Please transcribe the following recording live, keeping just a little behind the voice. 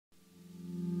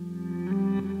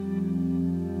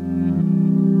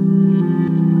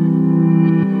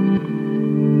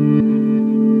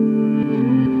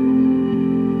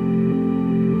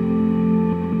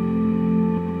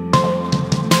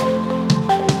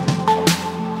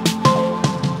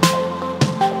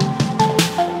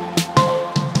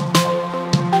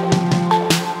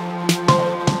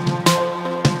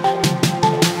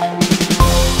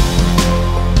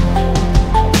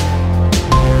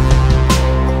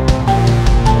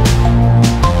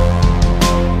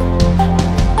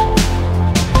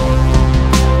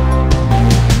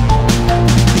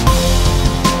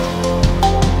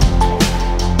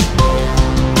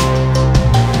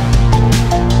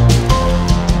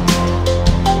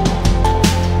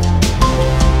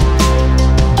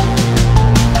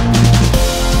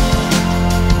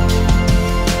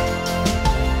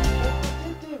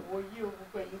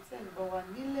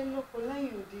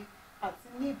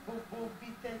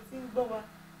gbọ́ wa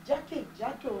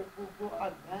jákèjádò gbogbo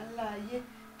àgbáńlá ayé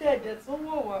tẹ́ẹ̀dẹ̀ tó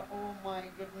wò wá. Oh my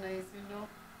goodness, you know,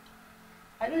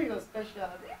 I know you're special.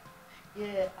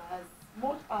 Yeah, as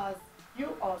much as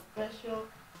you are special,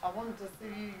 I want to say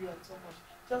you are so much.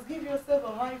 Just give yourself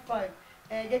a high five.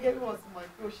 Gẹ́gẹ́ bí wọ́n ti mọ̀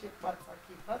pé ó ṣe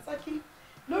pàtàkì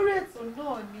lórí ètò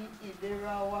náà ní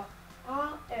ìlera wa,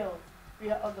 our health. We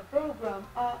are on the program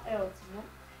our health, you know.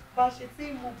 Bá ṣe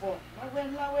tí mo bọ̀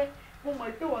láwẹ́láwẹ́, mo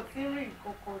mọ̀ pé wọ́n ti ń rí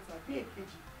nǹkan kan tàbí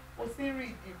èkejì, ó ti ń rí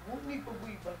ìdìbò ní gbogbo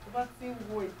ìgbà tó bá ti ń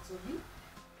wo ètò yìí.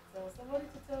 Tell somebody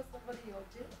to tell somebody you're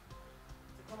there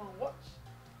to come and watch,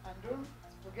 and don't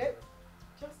forget,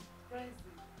 just press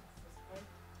the subscribe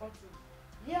button.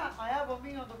 Yeah, I have a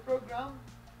me on the program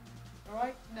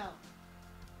right now.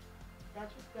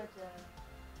 Gbajúgbajà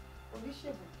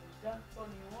oníṣègùn tó dáńtọ́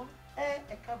ni wọ́n.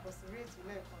 Ẹ káàbọ̀ sí réètò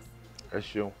lẹ́ẹ̀kan sí. Ẹ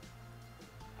ṣeun.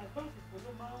 Àgbọn ìfò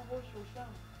ló máa ń wó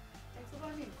ṣoṣáàmù. Ẹ tó bá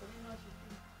ní nǹkan nínú aṣojú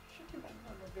ṣókè bá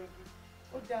náà lọ́bẹ̀ oge.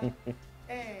 Ó dáa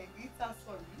èyí tá a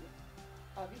sọ yìí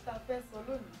àbí tá a fẹ́ sọ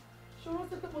lónìí. Ṣòro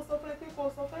sí pé mo sọ fẹ́ pé kò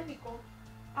sọ fẹ́ nìkan.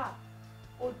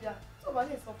 Ó dáa tó bá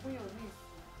lè sọ fún yàn ní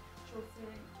ìsìn. Ṣé o ti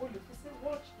rí o lè fi sí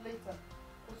watch later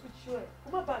kó tún ṣó ẹ̀ kó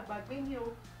má bàa gbàgbé ní o.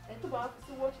 Ẹ̀ tó bá wá fi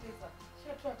sí watch later ṣé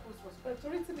ẹ try post subscribe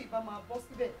torí tí mi bá máa bọ́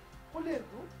síbẹ̀ kó lè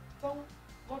rú tán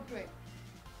lọ́dọ̀ ẹ̀.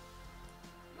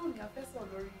 Lónìí a fẹ́ sọ̀rọ̀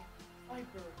lórí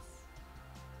fibroids,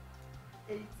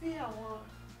 èyí tí àwọn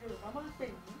Yorùbá máa ń pè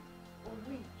ní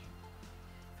oyún ìju.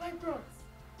 Fibroids,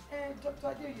 Dr.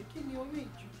 Adéoyè, kí ni oyún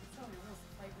ìju táwọn èèyàn sí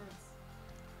fibroids?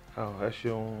 Ẹ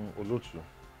ṣeun olóòtú.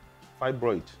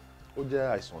 Fibroid ó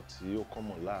jẹ́ àìsàn tí ó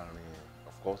common láàrin,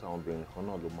 of course àwọn obìnrin kan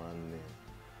náà ló máa ń ní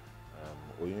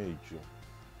oyún ìju.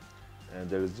 And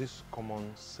there is this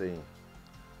common saying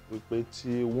wípé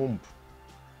tí womb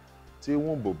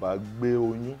bá gbé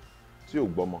oyún tí ò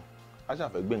gbọ́mọ á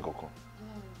ṣàfẹ́ gbé nǹkan kan.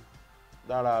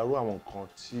 Lára irú àwọn nǹkan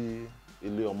tí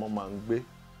ilé ọmọ máa ń gbé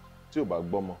tí ò bá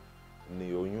gbọ́mọ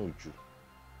ni oyún ìju.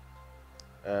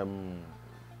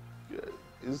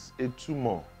 A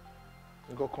tumor,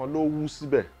 nǹkan kan ló wú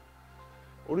síbẹ̀.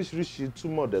 Oríṣiríṣi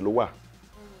tumor dẹ̀ ló wà.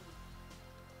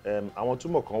 Àwọn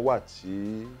tumor kan wà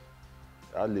tí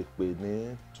a lè pè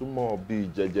ní tumor bíi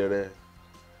jẹjẹrẹ,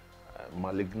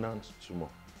 malignant tumor.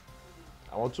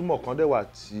 Àwọn tumor kan dẹ̀ wà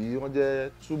tí wọ́n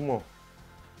jẹ́ tumor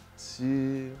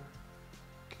tí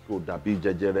kò dàbí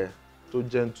jẹjẹrẹ tó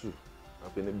gentle, a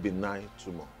pè ní benign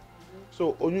tumor.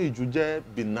 So oyún ìju jẹ́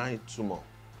benign tumor.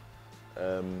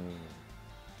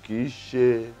 Kì í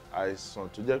ṣe àìsàn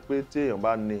tó jẹ́ pé tí èèyàn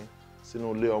bá ní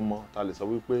sínú ilé ọmọ ta lè sọ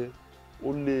wípé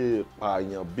ó lè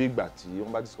pààyàn bí ìgbà tí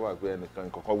wọ́n bá ti sọ wà pé ẹnìkan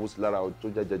nǹkan kan wú sí lára tó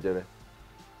jẹ́ jẹjẹrẹ.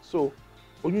 So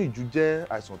oyún ìju jẹ́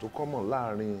àìsàn tó common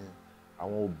láàrin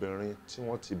àwọn obìnrin tí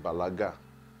wọ́n ti bàlágà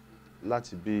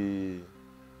láti bí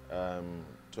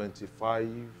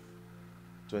 25,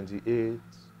 28,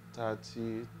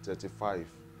 30, 35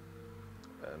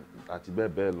 àti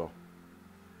bẹ́ẹ̀ bẹ́ẹ̀ lọ.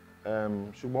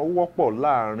 Ṣùgbọ́n ó wọ́pọ̀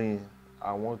láàrin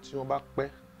àwọn tí wọ́n bá pẹ́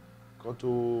kán tó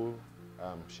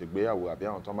ṣègbéyàwó àbí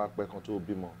àwọn tó bá pẹ́ kán tó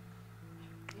bímọ.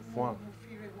 Fún àwọn mo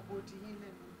fi rẹ gbogbo di yín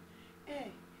lẹ́nu.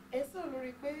 Ẹ sọ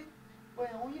lórí pé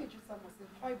àwọn oyún ìju tá a mọ̀ sí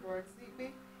fibroid sí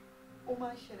pé ó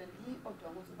máa ń ṣẹlẹ̀ ní ọ̀dọ̀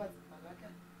àwọn tó bá ti bàlágà.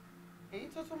 Èyí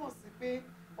tó túmọ̀ sí pé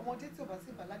ọmọdé tí ò bá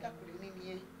ti bàlágà kò lè ní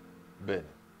nìyẹn.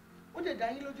 Bẹ́ẹ̀ni. Ó dẹ̀ dá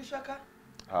yín lójú ṣáká.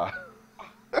 Ó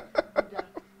dáa.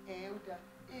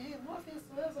 Wọ́n fi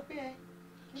sọ pé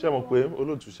ṣé mọ̀ pé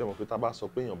olóòtú ṣé mọ̀ pé tá a bá sọ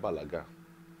pé èèyàn bàlágà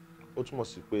ó túmọ̀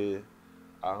sí pé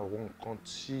àwọn nǹkan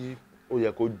tí ó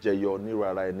yẹ kó jẹyọ nírú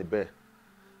ara ẹni bẹ́ẹ̀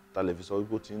ta lè fi sọ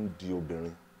wípé ó ti ń di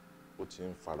obìnrin, ó ti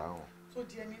ń farahàn. Tó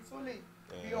di ẹni tó lè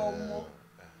gbé ọmọ,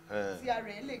 tí ara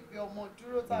ẹ̀ lè gbé ọmọ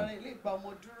dúró, tí ara ẹ̀ lè gba ọmọ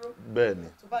dúró. Bẹ́ẹ̀ni.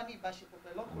 Tó bá ní ìbáṣepọ̀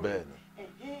pẹ̀lú ọkùnrin. Bẹ́ẹ̀ni.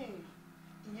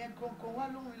 Ìyẹn gangan wá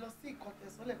ló ń lọ sí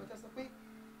ìkọ̀tẹ̀sọ́lẹ̀ kọ́tẹ́ sọ pé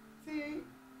tí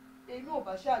inú ò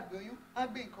bá ṣàgbé oyún á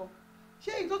gbé nǹkan.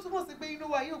 Ṣé èyí tó túmọ̀ sí pé inú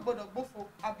wa yóò gbọ́dọ̀ gbófo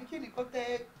àbí kí nìkan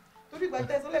torí ìgbà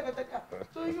tẹ́ sọ́lẹ̀ kọ́tẹ́ kà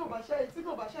tó inú ò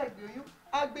bá ṣàgbé oyún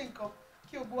á gbé nǹkan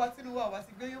kí o gbó wa sínú wa wá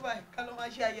sí gbé oyún báyìí ká ló máa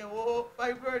ṣe àyẹ̀wò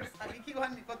fibroids àbí kí wá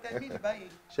nìkan tẹ́ ní ìbáyìí.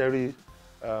 Ṣé rí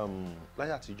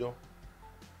láyé àtijọ́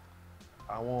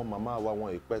àwọn màmá wa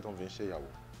wọn ìpẹ́ tó ń fi ń ṣèyàwó.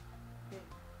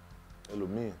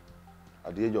 Ẹlòmíì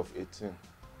at the age of 18,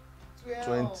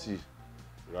 20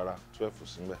 rárá 12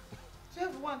 síbẹ̀.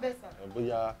 12 wà bẹ́ẹ̀ sà.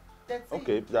 Bóyá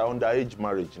okay, underage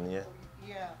marriage nìyẹn.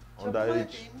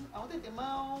 Underage.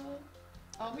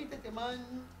 Àwọn míì tètè máa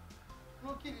ń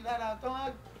rókìrì lára tó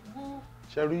wá gbú.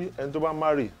 Ṣé rí ẹni tó bá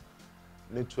marry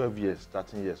ní 12 years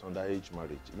 13 years underage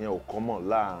marriage ìyẹn ò common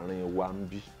láàrin wa ń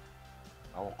bí.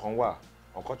 Àwọn kan wà,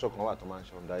 àwọn culture kan wà tó máa ń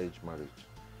ṣe underage marriage.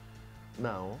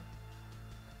 Now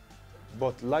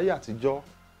but láyé àtijọ́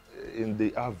in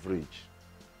the average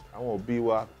àwọn òbí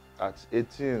wa at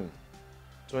 18,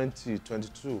 20,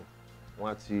 22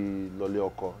 wọ́n ti lọlé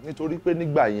ọkọ nítorí pé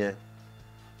nígbà yẹn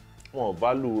wọn ò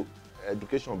value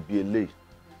education bí eléyìí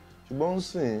ṣùgbọ́n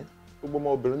sìn gbogbo ọmọ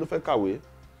obìnrin ló fẹ́ kàwé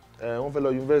wọ́n fẹ́ lọ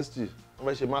university wọ́n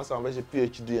fẹ́ ṣe master wọ́n fẹ́ ṣe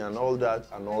PhD and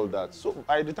all that so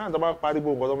by the time tó bá parí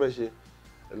gbogbo nǹkan tó fẹ́ ṣe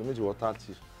ẹlòmíì ti wọ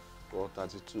 30 wọ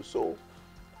 32 so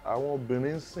àwọn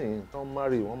obìnrin sìn tán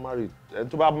wọ́n marry ẹni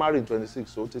tó bá marry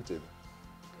 26 ó tètè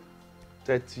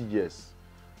 30 years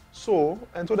so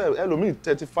ẹni tó dẹ̀ ẹlòmíì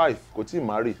 35 kò tí ì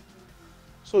marry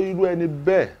so irú ẹni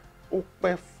bẹ́ẹ̀ ó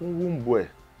pẹ́ fún wúńbù ẹ̀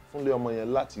fúnlé ọmọ yẹn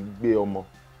láti gbé ọmọ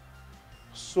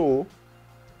so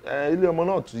ilé ọmọ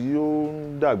náà tí ó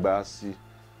ń dàgbà sí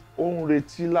ó ń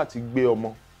retí láti gbé ọmọ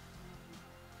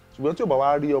ṣùgbọ́n tí ò bá wá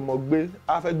rí ọmọ gbé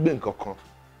á fẹ́ gbé nǹkan kan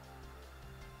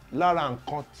lára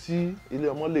nǹkan tí ilé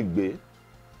ọmọ lè gbé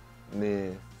ni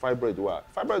fibroid wà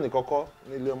fibroid nìkan kọ́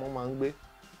ní ilé ọmọ máa ń gbé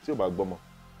tí ò bá gbọ́mọ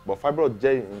but fibroid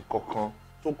jẹ́ nǹkan kan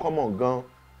tó common gan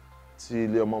tí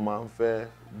ilé ọmọ máa ń fẹ́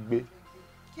gbé.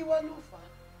 kí wá ló fà á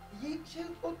yìí ṣé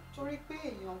ó torí pé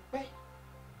èèyàn pẹ́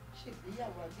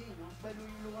ṣègbéyàwó àbí èèyàn pẹ́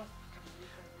lórí ló wà.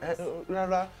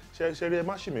 rárá ṣe rí ẹ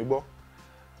má ṣì mí gbọ́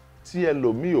tí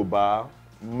ẹlòmíì ò bá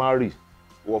marry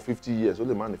wọ 50 years ó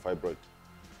lè má ní fibroid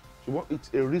ṣùgbọ́n it's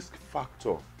a risk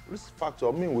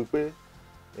factor mean wípé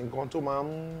nǹkan tó máa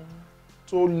ń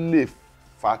tó lè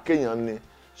fà kéèyàn ni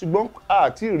ṣùgbọ́n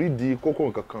àti ìrídìí kókó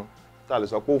nǹkan kan tá a lè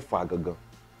sọ pé ó fà á gangan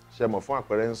ṣe mọ̀ fún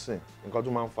àpẹẹrẹ ń sìn nǹkan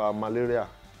tó máa ń fa malaria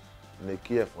ni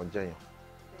kí ẹ̀fọn jẹ̀yàn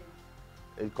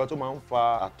nǹkan tó máa ń fa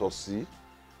àtọ̀sí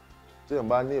tí èèyàn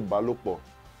bá ní ìbálòpọ̀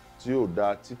tí ò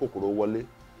dáa tí kòkòrò wọlé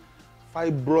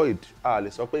fibroid a lè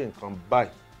sọ pé nǹkan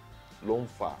báyìí ló ń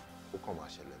fà ó kàn máa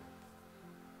ṣẹlẹ̀.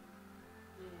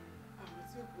 àwọn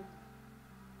tí ò gbó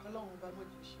kọlọ́run bá mọ̀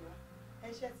jù ṣe wá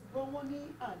ẹ̀ṣẹ̀ ti gbọ́ wọ́n ní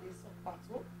àlè sọ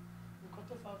pàtó nǹkan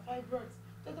tó fa fibroid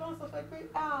tó tó wọ́n sọ fẹ́ pé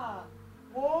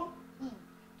wo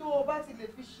tó o bá ti lè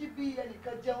fi ṣíbí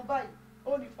ẹnìkan jẹun báyìí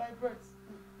ó ní fibroid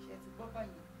ṣe ti gbọ́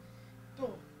báyìí tó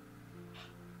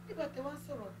nígbà tí wọ́n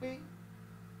sọ̀rọ̀ pé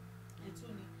ètò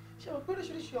ni ṣé o pé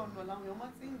oríṣiríṣi ọ̀nà làwọn èèyàn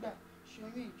máa ti ń gbà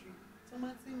ṣoyún ìju tí wọ́n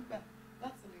máa ti ń gbà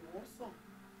láti lè wọ́n sàn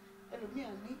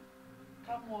ẹlòmíà ní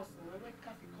ká mú ọsàn wẹ́wẹ́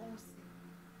ká fi kọ́hún sí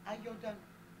ayọ́dànù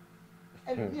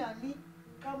ẹlòmíà ní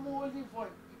ká mú olive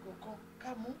oil ìgò kan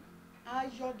ká mú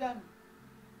ayọ́dànù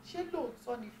ṣé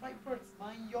lóòótọ́ ni fibroid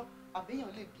máa ń yọ àbíyàn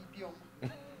lè bí ọmọ.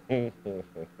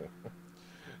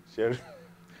 ṣẹ́rí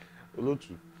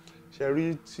olótù ṣẹ́rí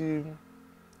tí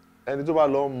ẹni tó bá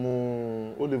lọ mu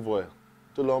olive oil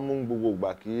tó lọ mú gbogbo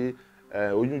ìgbà kí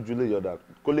oyún ju lè yọ̀dà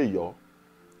kó lè yọ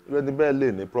irú ẹni bẹ́ẹ̀ lè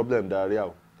ní problem diarrhea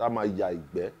o tá a máa ya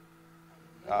ìgbẹ́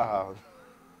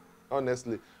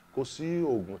honestly kò sí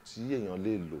oògùn tí èèyàn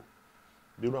lè lò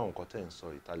bírú àwọn nǹkan tẹ̀ ń sọ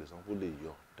ìtàlẹ̀sán kó lè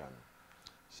yọ dànù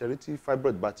ṣẹ́rí tí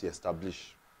fibroid bá ti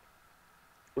establish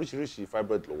oríṣiríṣi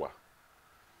fibroid ló wà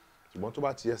ṣùgbọ́n tó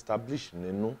bá ti establish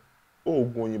nínú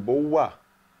oògùn òyìnbó wà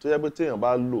tó yẹ pé téèyàn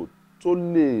bá lò tó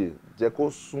lè jẹ́ kó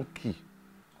súnkì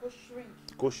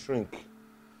kó shrink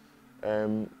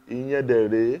ìyẹn dẹ̀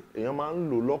rèé èèyàn máa ń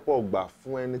lò lọ́pọ̀ ọgbà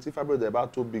fún ẹni tí fibroid ẹ̀ bá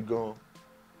tóbi gan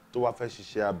tó wá fẹ́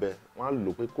ṣiṣẹ́ abẹ wọ́n á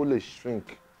lò pé kó lè shrink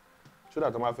so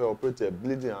that wọ́n máa fẹ́ operate ẹ̀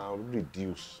bleeding and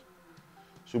reduce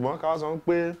ṣùgbọ́n ká wá sọ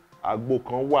pé àgbo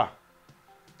kan wà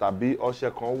tàbí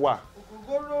ọṣẹ kan wà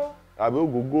àbí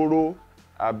ògógóró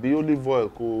àbí olive oil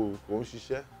kò ń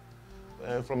ṣiṣẹ́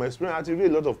from experience I ti rí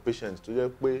a lot of patients tó jẹ́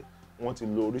pé wọ́n ti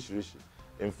lo oríṣiríṣi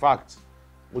in fact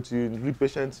mo ti rí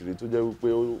patient rí tó jẹ́ wípé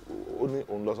ó ní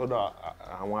òun lọ sọ́dọ̀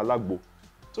àwọn alágbo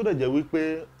tó dẹ̀ jẹ́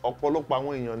wípé ọ̀pọ̀lọpọ̀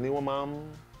àwọn èèyàn ni wọ́n máa ń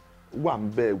wà ń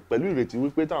bẹ̀ pẹ̀lú ìrètí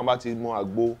wípé táwọn bá ti mu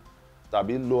àgbo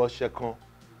tàbí lo ọṣẹ kan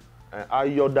á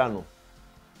yọ dànù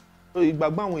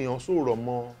ìgbàgbọ́ àwọn èèyàn sọ̀rọ̀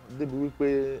mọ́ débi wípé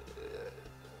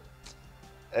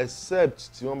except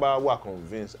tí wọ́n bá wà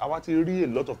convinced àwa ti rí a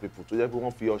lot of people tó jẹ́ pé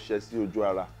wọ́n fi ọṣẹ sí ojú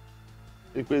ara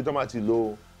wípé tí wọ́n bá ti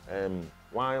lo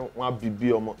wọ́n á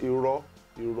bí ọmọ irọ́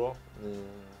ni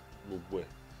gbogbo ẹ̀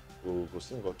kò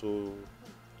sí nǹkan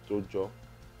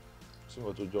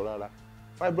tó jọ rárá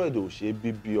fibroid ò ṣe é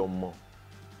bí ọmọ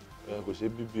kò ṣe é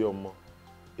bí ọmọ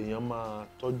èèyàn máa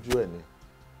tọ́jú ẹ̀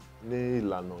ní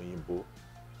ìlànà òyìnbó.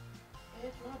 ẹ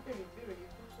tí wọ́n béèrè ìbéèrè yìí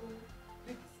kó tó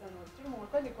bíbí sànà tí mo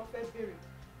fẹ́ nìkan fẹ́ béèrè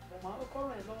mo máa ń kọ́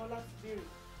ràn ẹ́ lọ́wọ́ láti béèrè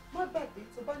má gbàgbé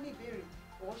tó bá ní ìbéèrè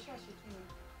ìwọ ṣàṣekínni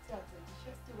tí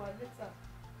àtẹ̀jíṣẹ́ sí wa létà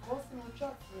kọ́ sínú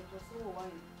chat ẹ̀jọ̀ sówó wa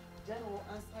yẹn then we'll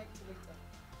answer it later.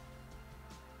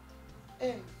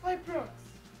 Fibroid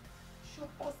ṣó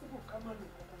possible ká má lè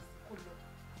kọ́kọ́ sí kó lọ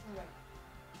fúnra ẹ̀.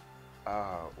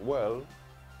 Well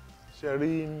ṣe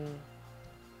rí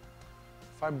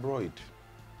fibroid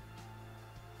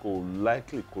kò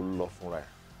likely kó lọ fúnra ẹ̀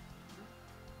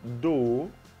though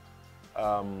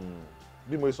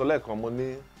bí mo sọ lẹ́ẹ̀kan mo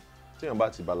ní téèyàn bá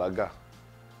ti bàlágà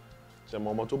ṣe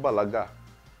mọ ọmọ tó bàlágà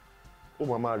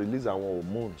ó máa release àwọn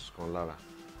hormones kan lára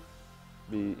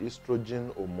bíi estrogen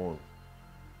hormone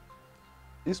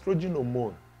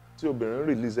tí obìnrin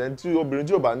release ẹni tí obìnrin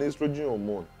tí ò bá ní estrogen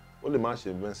hormone ó lè má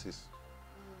ṣe menses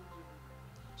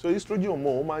so estrogen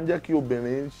hormone ó máa ń jẹ́ kí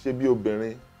obìnrin ṣe bí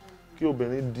obìnrin kí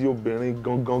obìnrin di obìnrin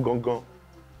gangan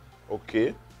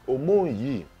ok hormone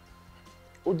yìí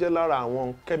ó jẹ́ lára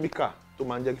àwọn chemical tó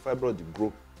máa ń jẹ́ kí fibroid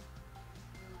grow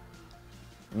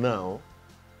now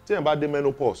tí ẹ̀ bá dé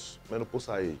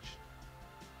menopausal age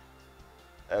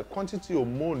quantity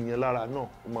hormone yẹn lára náà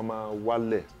ó máa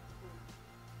wálẹ̀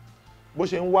bó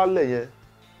ṣe ń wálẹ̀ yẹn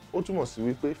ó túmọ̀ sí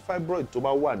wípé fibroid tó bá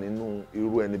wà nínú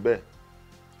irú ẹni bẹ́ẹ̀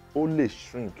ó lè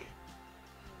shrink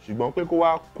ṣùgbọ́n pé kó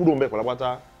wá kúrò ńbẹ̀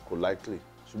pátápátá kò likely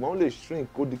ṣùgbọ́n ó lè shrink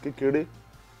kó di kékeré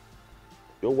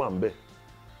yóò wà ńbẹ̀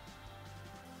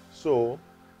so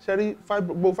ṣe rí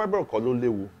gbogbo fibroid kọ́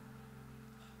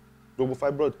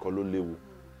ló léwu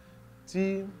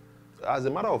tí as a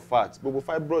matter of fact gbogbo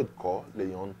fibroid kọ́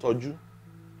lèèyàn ń tọ́jú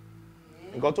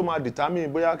nǹkan tó máa determine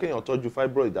bóyá kéèyàn tọ́jú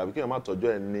fibroid àbí kéèyàn má tọ́jú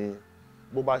ẹ̀ ní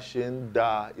bó bá ṣe ń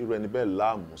da irú ẹni bẹ́ẹ̀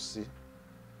láàmú sí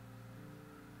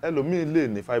ẹlòmíì lè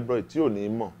ní fibroid tí ò ní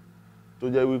mọ̀ tó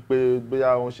jẹ́ wípé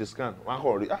bóyá wọ́n ṣe scan wọ́n á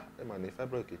kàn rí ẹ mà ní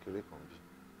fibroid kékeré kan bí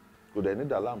kò dẹ̀ ní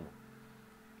dà láàmú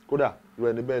kódà irú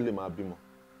ẹni bẹ́ẹ̀ lè máa bímọ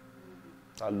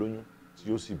ta lóyún tí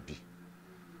yóò sì bí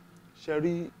ṣe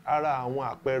rí ara àwọn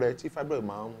àpẹẹrẹ tí fibroid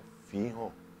máa ń fi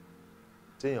hàn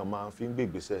téèyàn máa fi ń gbé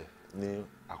ìgbésẹ̀ ní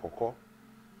àkọ́kọ́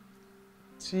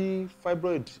tí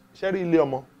fibroid ṣe rí ilé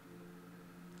ọmọ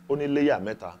ó ní léyà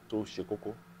mẹ́ta tó ṣe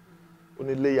kókó ó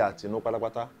ní léyà tinú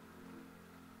pátápátá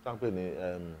tá à ń pè ní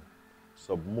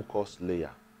submucous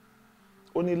layer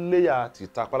ó ní léyà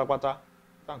tìta pátápátá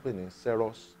tá à ń pè ní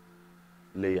serous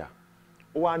layer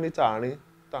ó wá ní tààrin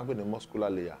tá à ń pè ní muscular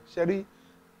layer ṣe rí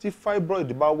tí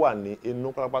fibroid bá wà ní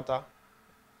inú pátápátá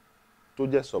tó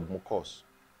jẹ́ submucous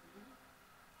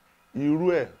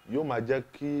irú ẹ̀ yóò máa jẹ́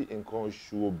kí nǹkan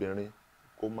oṣù obìnrin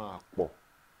kó máa pọ̀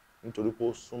nítorí pé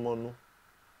ó súnmọ́nú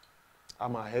á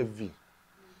máa heavy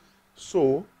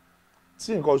so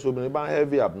tí nǹkan oṣù obìnrin bá ń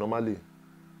heavy abnormally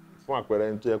fún àpẹẹrẹ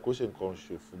ẹni tó yẹ kó ṣe nǹkan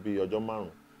oṣù fún bí ọjọ́ 5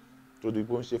 tó di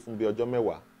pé ó ń ṣe fún bí ọjọ́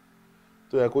 10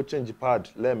 tó yẹ kó change pad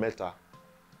lẹ́ẹ̀mẹ́ta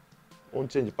ó ń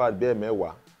change pad bí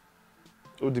ẹ̀mẹ́wàá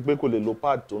ó di pé kò lè lo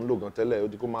pad tó ń lò gan tẹ́lẹ̀ ó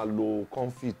di kó máa lo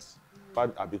comfit pad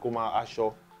àbí kó máa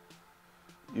aṣọ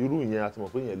irú yẹn a ti mọ̀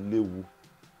pé yẹn léwu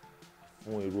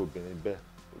fún irú obìnrin bẹ́ẹ̀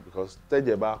because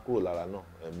tẹ́jẹ̀ bá kúrò lára náà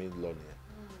ẹ̀mí lọ nìyẹn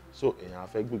so èèyàn á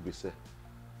fẹ́ gbègbèsẹ̀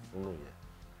fún yẹn.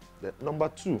 Then number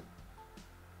 2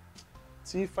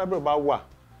 tí fibroid bá wà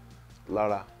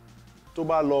lára tó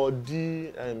bá lọ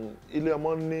dí ilé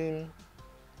ọmọ ní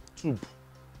tube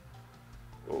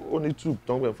ó ní tube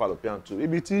tó ń pè ní fallopian tube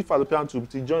ibi tí fallopian tube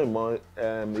ti join mọ́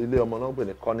ilé ọmọ náà ń pè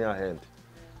ní corneal end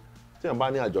tí èèyàn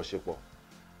bá ní àjọṣepọ̀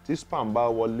tí sperm bá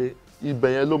wọlé ibẹ̀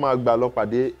yẹn ló máa gbà lọ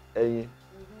pàdé ẹyin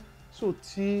so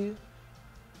tí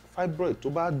fibroid tó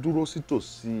bá dúró sí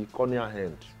tòsí corneal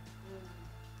end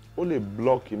ó lè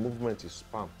block movement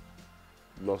sperm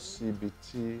lọ sí ibi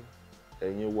tí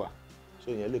ẹyin wà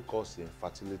so ìyẹn lè cause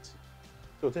infertility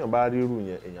so téèyàn bá rí irú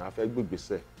yẹn èèyàn á fẹ́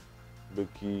gbègbèsẹ̀ pé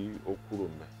kí ó kúrò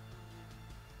mẹ́.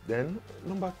 Then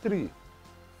number 3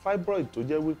 fibroid tó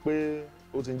jẹ́ wípé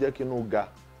ó ti ń jẹ́ kí inú ga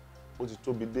ó ti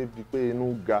tóbi débi pé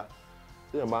inú ga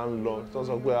téèyàn máa ń lọ tó ń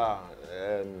sọ pé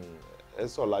ẹ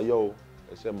sọ̀ láyọ̀ o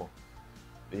ẹ ṣe mọ̀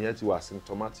ìyẹn ti wà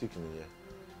symptomatic nìyẹn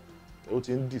ó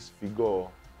ti ń disfigure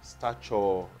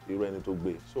stature irú ẹni tó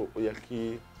gbé so ó yẹ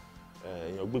kí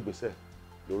èèyàn gbégbèsẹ̀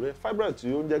lórí ẹ̀. Fibroid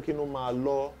tí ó ń jẹ́ kí inú máa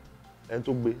lọ ẹni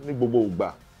tó gbé ní gbogbo ìgbà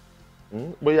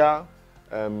bóyá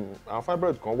àwọn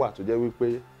fibroid kan wà tó jẹ́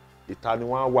wípé ìta ni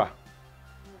wọ́n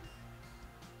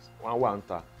á wà ń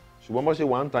ta ṣùgbọ́n bó ṣe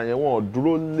wà ń ta yẹn wọ́n ò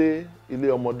dúró lé ilé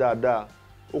ọmọ dáadáa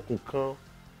okùn kan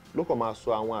ló kàn máa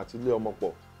so àwọn àti ilé ọmọ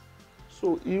pọ̀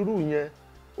so irú yẹn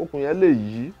okùn yẹn lè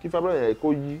yí kí fibroid yẹn kó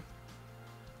yí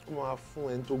ó máa fún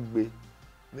ẹni tó gbé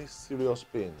ní serious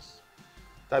pains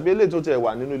tàbí eléyìí tó tiẹ̀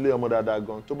wà nínú ilé ọmọ dáadáa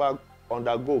gan tó bá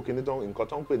undergo nǹkan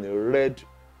tó ń pè ní red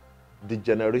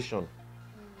degeneration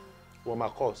wọ́n máa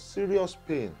cause serious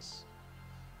pains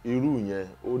irú yẹn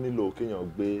ó nílò kéèyàn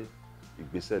gbé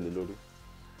ìgbésẹ̀ lé lórí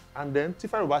and then tí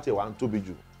fibroid bá tiẹ̀ wà ń tóbi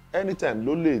jù anytime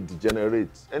ló lè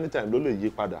degenerate anytime ló lè yí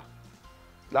padà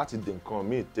láti di nǹkan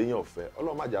míì téèyàn fẹ́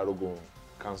Ọlọ́run má jẹ́ arógun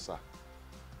cancer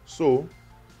so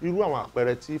irú àwọn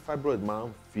àpẹẹrẹ tí fibroid máa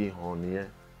ń fi hàn nìyẹn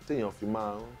téèyàn fi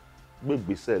máa ń gbé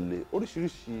ìgbésẹ̀ lé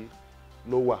oríṣiríṣi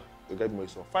ló wà gẹ́gẹ́ bí mo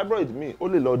sọ fibroid míì ó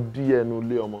lè lọ dí ẹnu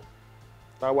ilé ọmọ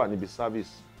tá a wà níbi cervix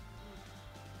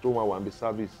tó máa wà níbi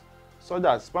service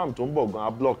sọ́jà sperm tó ń bọ̀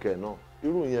gan-an block ẹ̀ náà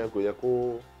irú yẹn kò yẹ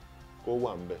kó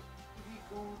wà ń bẹ̀. ibi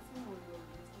gan tí mo lọ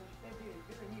rè tí mo fẹ́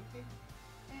béèrè ní pé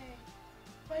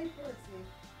fibroid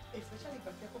especially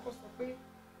ìgbàgbé kọ́kọ́ sọ pé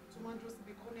tó máa ń dúró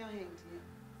síbi corneal end yẹn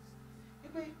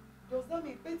wípé does that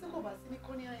mean pé tí kò bá sí ní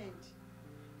corneal end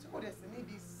tí kò dẹ̀ sí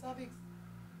níbi cervix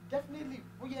definitely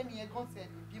bóyá ẹni yẹn gan tiẹ̀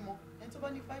lè bímọ ẹni tó bá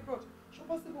ní fibroid ṣó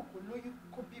possible kò lóyún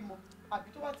kó bímọ àbí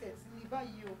tó bá tiẹ̀ sí ní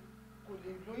báyìí o kò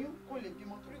lè lóyún kò lè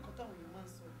bímọ torí nǹkan táwọn èèyàn máa ń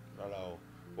sọ. rárá o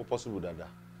ó possible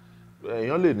dáadáa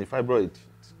èèyàn lè ní fibroid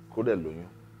kó dẹ̀ lóyún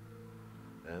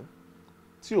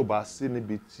tí ò bá sí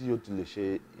níbi tí ó ti lè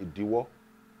ṣe ìdíwọ́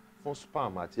fún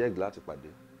sperm àti egg láti pàdé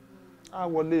á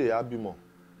wọlé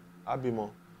á bímọ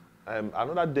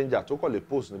another danger tó kọ̀ lè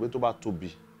pose ni pé tó bá tóbi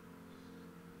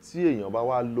tí èèyàn bá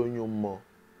wá lóyún mọ́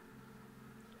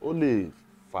ó lè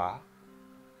fà á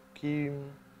kí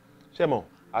ṣé mọ̀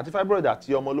àti fibroid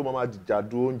àti ọmọ ló máa dìjà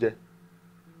du oúnjẹ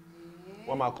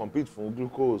wọ́n máa compete fún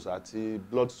glucose àti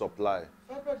blood supply.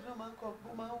 fibroid náà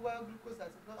máa ń wá glucose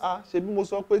àti blood supply. ṣe bí mo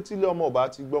sọ pé tílé ọmọ ọba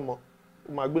ti gbọ́mọ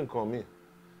ó máa gbé nǹkan míì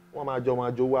wọ́n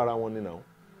máa jowó ara wọn nínú àwọn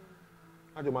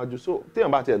àjọ máa jò so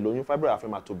téèyàn bá tiẹ̀ lóyún fibroid àfẹ́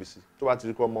máa tóbi sí tó bá ti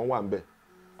rí pé ọmọ wà ń bẹ̀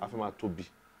àfẹ́ máa tóbi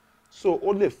so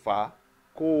ó lè fà á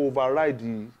kó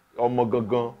override ọmọ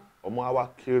gangan ọmọ á wá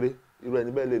kéré irú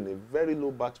ẹni bẹ́ẹ̀ lè ní very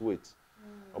low birth weight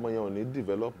ọmọ yẹn ò ní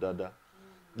develop dáadáa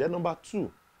then number 2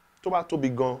 tó bá tóbi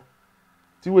gan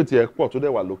tí weight ẹ̀ pọ̀ tó dẹ̀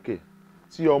wà lókè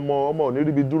tí ọmọ ò ní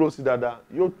ríbi dúró sí dáadáa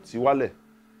yóò tì wálẹ̀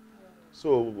so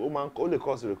ó lè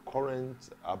cause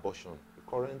recurrent abortion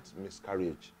recurrent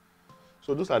miscarriage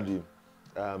so those are the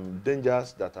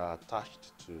dangers that are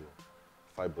attached to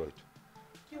fibroid.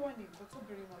 kí wàá ní nǹkan tó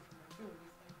bẹ̀rẹ̀ máa fi mọ̀ pé ò ní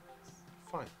fibroid.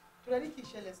 fine. tó dáa ní kì í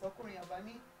ṣẹlẹ̀ sọkùnrin àbá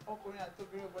ní ọkùnrin àti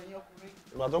obìnrin ọ̀gbọ̀n ọkùnrin.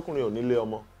 ìgbà tọkùnrin ò nílé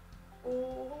ọmọ.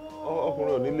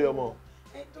 ọkùnrin ò nílé ọmọ.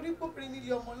 torí pọ́pìnrin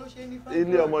nílé ọmọ ló ṣe ní fibroid.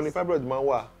 ilé ọmọ ni fibroid máa ń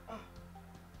wà.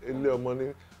 ilé ọmọ ni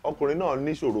ọkùnrin náà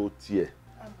níṣòro tiẹ̀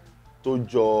tó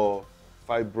jọ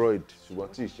fibroid ṣùgbọ́n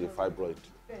tí ì ṣe fibroid.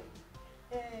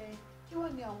 kí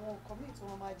wọ́n ní àwọn nǹkan míì tí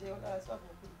wọ́n máa jẹ ọ̀dára sí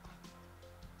àbọ̀ pé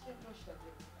ṣé ló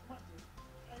ṣàbẹ̀wò má jẹ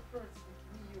fibroid ní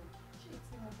kìíní yìí o ṣé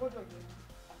tí mo gbọ́dọ̀ yẹ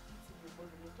àti tí mo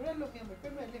gbọ́dọ̀ yẹ torí ẹlòmí ẹ̀mọ̀ pé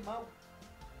mẹ́rin lè má wò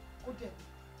kó dẹ̀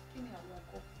kí ni àwọn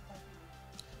nǹkan tàbí.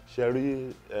 ṣe rí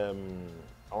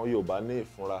àwọn Yorùbá ní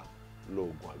ìfúnra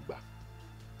lóògùn àgbà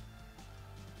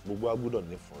gbogbo a gbọ́dọ̀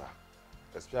ní ìfúnra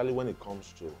especially when it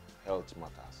comes to health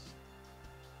matters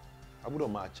a gbọ́dọ̀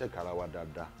máa check ara wa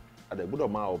dáadáa a dẹ̀ gbọ́dọ̀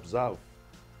máa observe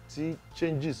tí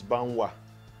changes bá ń wà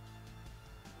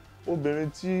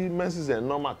obìnrin tí menses ẹ̀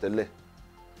normal tẹ́lẹ̀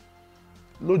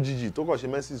lójijì tó kàn ṣe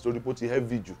menses torí pé ó ti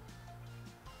heavy jù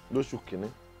lóṣù kìíní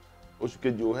oṣù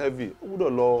kejì ó heavy ó gbọ́dọ̀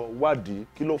lọ wádìí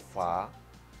kí ló fà á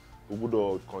ó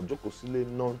gbọ́dọ̀ kàn jókòó sílé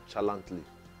nonchalantly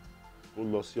ó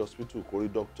lọ sí hospital kó rí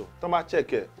doctor tó bá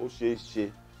check ẹ̀ ó ṣeé ṣe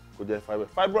kó jẹ́ fibroid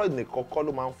fibroid nìkan kọ́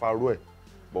ló máa ń farú ẹ̀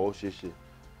but ó ṣeé ṣe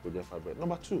kó jẹ́ fibroid.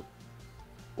 Number 2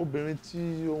 obìnrin tí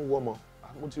ó ń wọ́mọ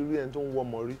mo ti rí ẹni tó ń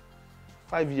wọ́mọ rí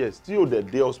 5 years tí yóò dẹ̀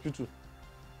dé hospital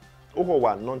ó kàn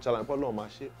wà nonchalant pé ọlọ́run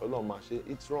máa ṣe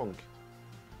it's wrong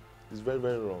it's very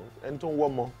very wrong ẹni tó ń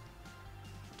wọ́mọ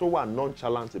tó wà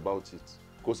nonchalant about it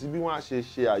kò sí bí wọ́n á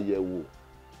ṣe àyẹ̀wò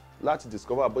láti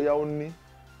discover bóyá ó ní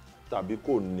tàbí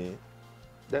kò ní.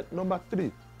 Then number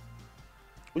 3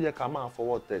 ó yẹ ká máa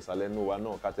fọwọ́ tẹ ìsàlẹ̀ inú wa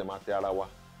náà ká tẹ máa tẹ ara wa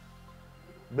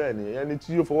bẹ́ẹ̀ ni ẹni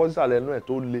tí yóò fọwọ́ sí ìsàlẹ̀ inú ẹ̀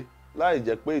tó le láì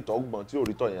jẹ́ pé ìtọ̀ gbọ̀n tí ò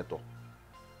rí tọ̀ yẹn tọ̀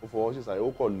ó fọwọ́ sí ìsàlẹ̀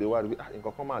ó kọ̀ lé wá rí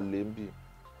nǹkan kan máa lé ń bì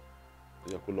ó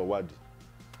yẹ kó lọ wádìí.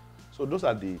 So those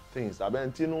are the things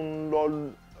àbẹ́ tí ń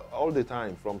lọ all the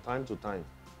time from time to time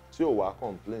tí ò wá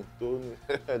complain tó ní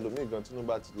ẹlòmíì gan tínú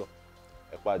bá ti lọ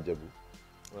ẹ̀pà àjẹ̀bú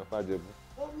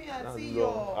omi àti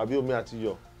iyọ̀ àbí omi àti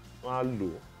iyọ̀ wọ́n á lò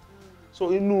ó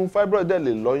so inú fibroid dẹ̀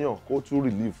lè lọ́yàn kó tún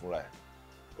relief fúnra ẹ̀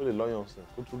ó lè lọ́yàn sí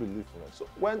kó tún relief fúnra ẹ̀ so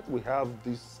when we have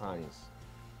these signs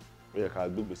ó yẹ ká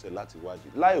gbé ìgbésẹ̀ láti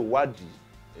wádìí láì wádìí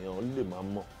èèyàn lè máa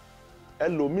mọ̀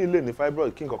ẹlòmíì lè ní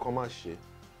fibroid kí nǹkan kan má ṣe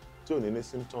tí ò ní ní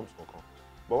symptoms kankan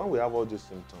but when we have all these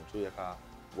symptoms ó yẹ ká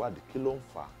wádìí kí ló ń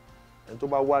fà á ẹni tó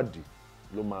bá wádìí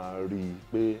ló máa rí i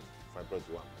pé fibroid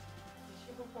wà.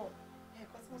 ṣé púpọ̀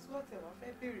ẹ̀kọ́ tí mo tún lọ́tẹ̀ wá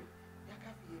fẹ́ béèrè yá ká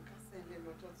fi yẹn ká sẹ́lẹ̀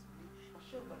lọ́jọ́ tó ní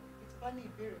ọ̀ṣẹ́ ògbà pé tí bá ní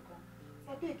ìbéèrè kan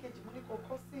tàbí èkejì mo ní kó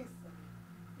kọ́ sí ìsìn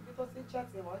ibi tó ti ń chat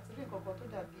ẹ̀wà ti rí nǹkan kan tó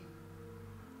dàbí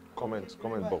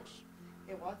comment box.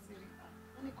 ẹ̀wà ti rí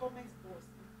wọ́n ní comment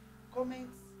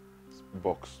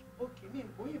box. ok mi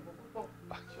ìgbóyìnbó púpọ̀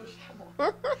ṣó ṣàmọ̀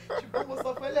ṣùgbọ́n mo sọ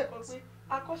fún ẹlẹ́kan pé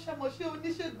akọ́ṣẹ́mọṣẹ́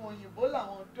oníṣègùn òyìnbó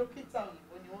làwọn dókítà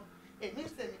òyìnbó ni wọ́n èmi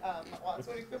tẹ̀lé àwọn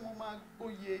àtòrí pé mo máa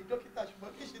gboyè dókítà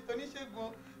ṣùgbọ́n kì í ṣe tóníṣègùn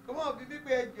kò mọ̀ bí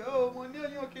wípé ẹjọ́ o mo ní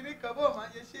oyún kìíní kan bó máa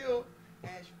yẹ ṣé o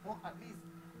ṣùgbọ́n at least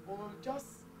we'll just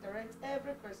direct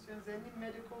every questions, any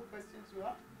medical questions you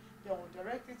have, they will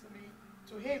direct it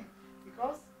to him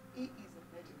because he is a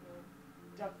medical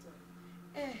doctor.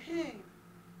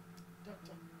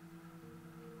 Doctor,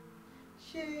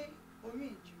 ṣé oyún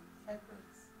ìju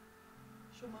fibroids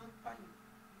ṣó máa ń pààyàn?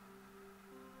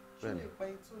 Ṣó lè pa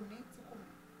ẹni tó ní tí kò mọ̀?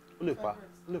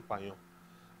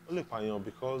 Ó lè pààyàn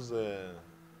because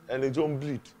ẹni tó ń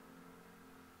bleed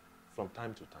from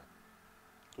time to time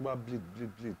tó bá bleed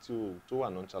tó wà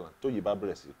nonchalant tó yìí bá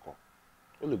bẹ̀rẹ̀ sí kọ́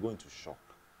ó lè go into shock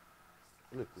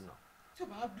ó lè kú náà. Tí ó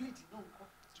bá bleed náà ńkọ́?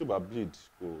 Tí ó bá bleed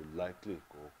kò likely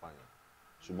kó pààyàn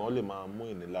ṣùgbọ́n ó lè máa mú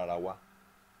ìnilára wá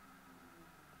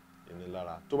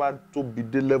ìnilára tó bá tóbi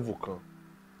dé level kan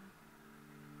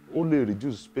ó lè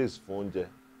reduce space fún oúnjẹ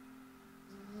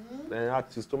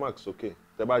àti stomach sókè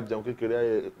tẹ́ bá jẹun kékeré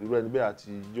irú ẹni bẹ́ẹ̀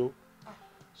àti yó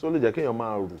so ó lè jẹ́ kéèyàn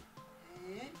máa rù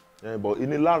but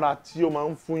ìnilára tí ó máa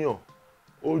ń fúnyàn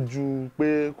ó ju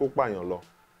pé kó pààyàn lọ.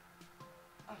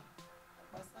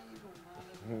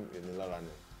 Ìnilára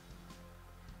ni.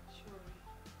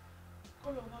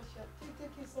 Kọ́lọ̀ máa ṣe àtẹ́tẹ́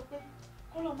kí n sọ pé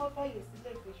kọ́lọ̀ máa fàyè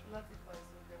sílẹ̀ ìgbésù láti fa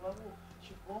ìsìn ìbẹ̀ wá wò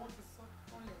ṣùgbọ́n wọ́n ti sọ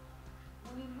tọ́lẹ̀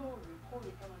wọ́n ní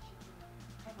lóòrèkóòrè ká máa ṣe kí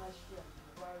ká máa ṣe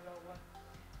àyẹ̀wò ara wa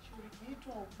ṣòrí kì í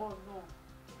dùn ọgbọ́n náà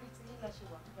torí tí yín la ṣe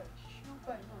wà nígbà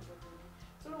ṣúgbà náà lọ́dọ̀ ni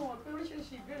torí wọn pé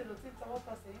oríṣiríṣi ìbéèrè ló ti ń tawọ́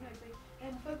pasẹ̀ yín náà pé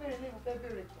mo fẹ́ bẹ̀rẹ̀ lé mo fẹ́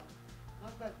bẹ̀rẹ̀ tán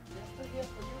wọ́n gbàgbé yẹn tó yẹ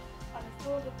for you and it's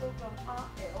all the program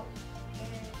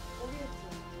orí ètò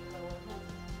ìlàwọ̀ náà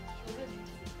ṣòro mi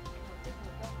ti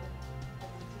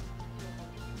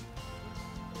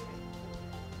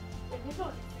èmi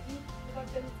náà ti ní tó bá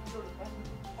jẹ́ ní ti Yorùbá ní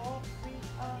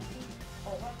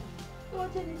Ọ̀wá tó bá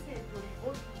jẹ́ ní ti èdè òyìnbó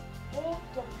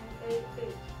ní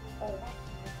Ọ̀wá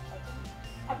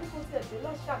àbí kò tí ẹ̀dẹ́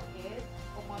lọ́ṣàkẹ́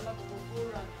ọmọ alágbogbo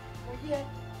gbóra mo yẹ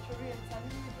sórí ẹ̀ta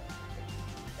nínú ìgbà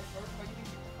ẹ̀sọ́ orúkọ yìí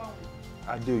ní fáwọn.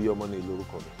 Adéoyè ọmọ ní ìlú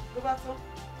orúkọ mi. Ló bá tán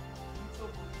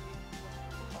nítorí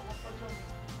àwọn fọjọ́ mi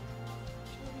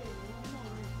sórí èyí náà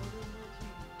rí ìkọ́lé méjì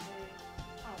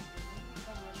àwọn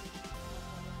ìgbà máa ṣe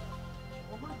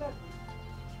mo má gbàgbé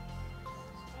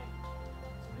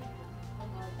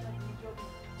ọmọ ajá ní ìjọba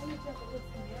ó lè jẹ́ àkọ́kọ́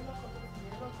sí mi ẹlọ́kọ̀ tó sì mi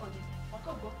ẹlọ́kọ̀ ni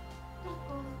ọkọ̀gbọ́ tó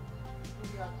kàn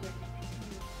lórí àgbẹ̀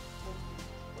ìdílé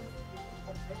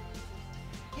ọ̀fẹ́.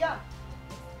 Yeah.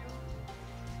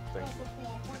 Thank you. Fún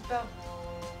ọmọ dàbọ̀.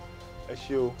 Ẹ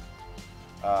ṣé o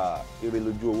ire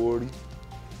lójú owó rí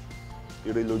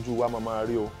ire lójú wa máa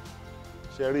rí o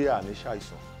ṣe rí àní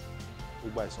ṣàìsàn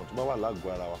gbogbo àìsàn tó bá wà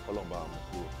lágọ̀ọ́ ara wa kọ́lọ̀ bá mú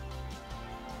kúrò.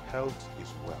 Health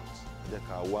is wealth. Jẹ́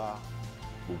ká wá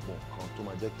gbogbo nǹkan tó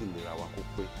máa jẹ́ kí ìlera wa kó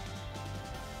pé.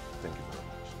 Thank you very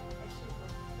much.